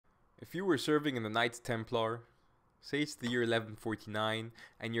If you were serving in the Knights Templar, say it's the year 1149,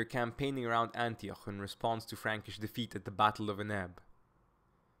 and you're campaigning around Antioch in response to Frankish defeat at the Battle of Eneb.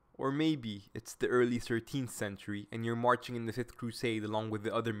 Or maybe it's the early 13th century and you're marching in the 5th Crusade along with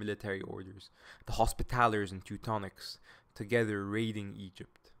the other military orders, the Hospitallers and Teutonics, together raiding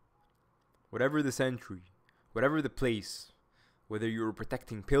Egypt. Whatever the century, whatever the place, whether you were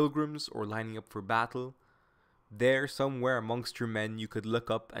protecting pilgrims or lining up for battle, there somewhere amongst your men you could look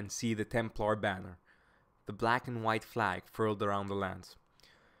up and see the Templar banner, the black and white flag furled around the lands.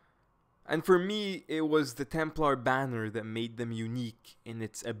 And for me, it was the Templar banner that made them unique in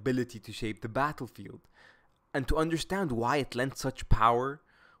its ability to shape the battlefield. And to understand why it lent such power,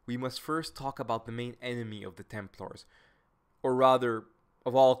 we must first talk about the main enemy of the Templars. Or rather,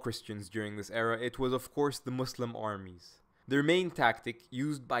 of all Christians during this era, it was of course the Muslim armies. Their main tactic,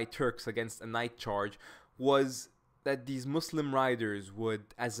 used by Turks against a night charge, was that these Muslim riders would,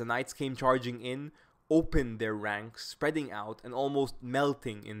 as the knights came charging in, open their ranks, spreading out and almost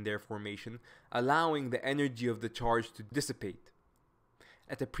melting in their formation, allowing the energy of the charge to dissipate.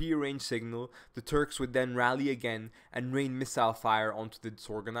 At a prearranged signal, the Turks would then rally again and rain missile fire onto the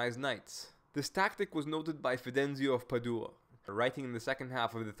disorganized knights. This tactic was noted by Fidencio of Padua, writing in the second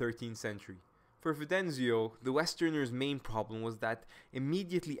half of the 13th century. For Fidencio, the Westerners' main problem was that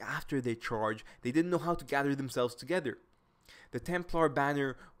immediately after they charged, they didn't know how to gather themselves together. The Templar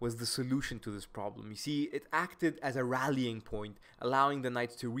banner was the solution to this problem. You see, it acted as a rallying point, allowing the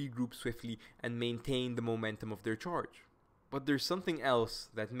knights to regroup swiftly and maintain the momentum of their charge. But there's something else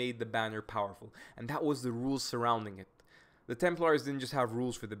that made the banner powerful, and that was the rules surrounding it. The Templars didn't just have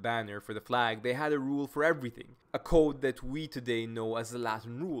rules for the banner, for the flag, they had a rule for everything. A code that we today know as the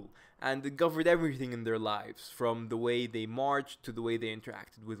Latin Rule, and it governed everything in their lives, from the way they marched, to the way they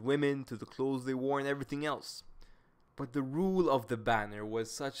interacted with women, to the clothes they wore and everything else. But the rule of the banner was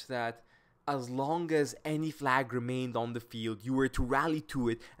such that as long as any flag remained on the field, you were to rally to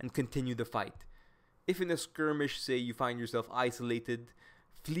it and continue the fight. If in a skirmish, say, you find yourself isolated,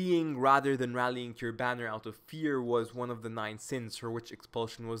 fleeing rather than rallying to your banner out of fear was one of the 9 sins for which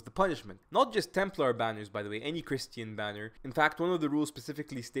expulsion was the punishment. Not just Templar banners, by the way, any Christian banner. In fact, one of the rules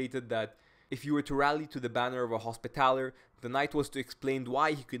specifically stated that if you were to rally to the banner of a Hospitaller, the knight was to explain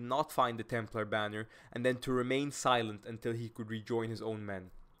why he could not find the Templar banner, and then to remain silent until he could rejoin his own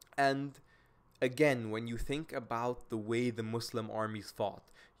men. And again, when you think about the way the Muslim armies fought,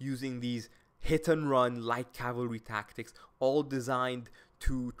 using these hit-and-run light cavalry tactics, all designed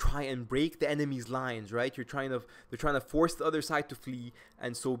to try and break the enemy's lines, right? They're trying to force the other side to flee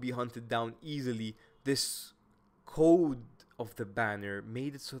and so be hunted down easily. This code of the banner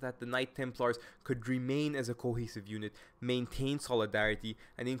made it so that the Knight Templars could remain as a cohesive unit, maintain solidarity,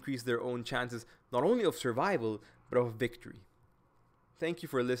 and increase their own chances not only of survival, but of victory. Thank you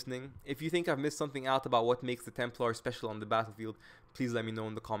for listening. If you think I've missed something out about what makes the Templars special on the battlefield, please let me know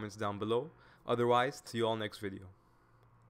in the comments down below. Otherwise, see you all next video.